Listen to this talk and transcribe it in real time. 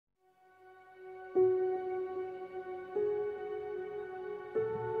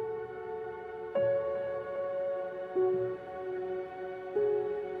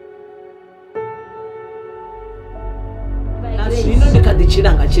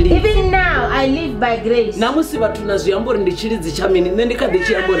Even now I live by grace.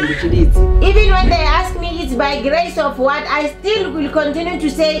 Even when they ask me it's by grace of what, I still will continue to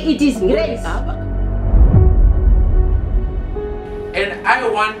say it is grace. And I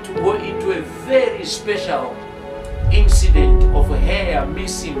want to go into a very special incident of her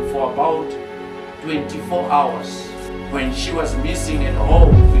missing for about 24 hours when she was missing at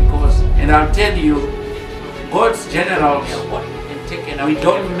home, because, and I'll tell you, God's generals, we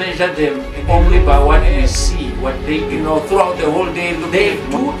don't measure them only by what we see, what they, throughout the whole day. They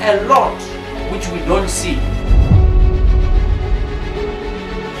do a lot which we don't see.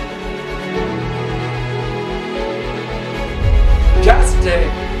 Just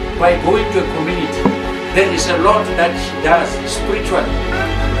by going to a community, there is a lot that she does spiritually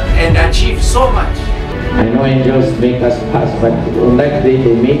and achieves so much. I know angels make us pass, but on that day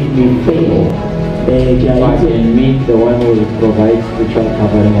they make me fail. So I can meet the one who will provide spiritual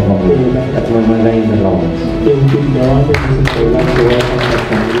covering over me. That's my mother in the Lord.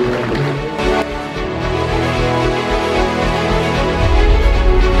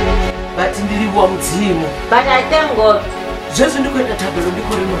 But I thank God. Jesus ndiko ita tabelo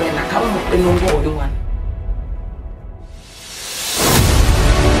ndiko rimurena kama mukwenongo uyu mwana.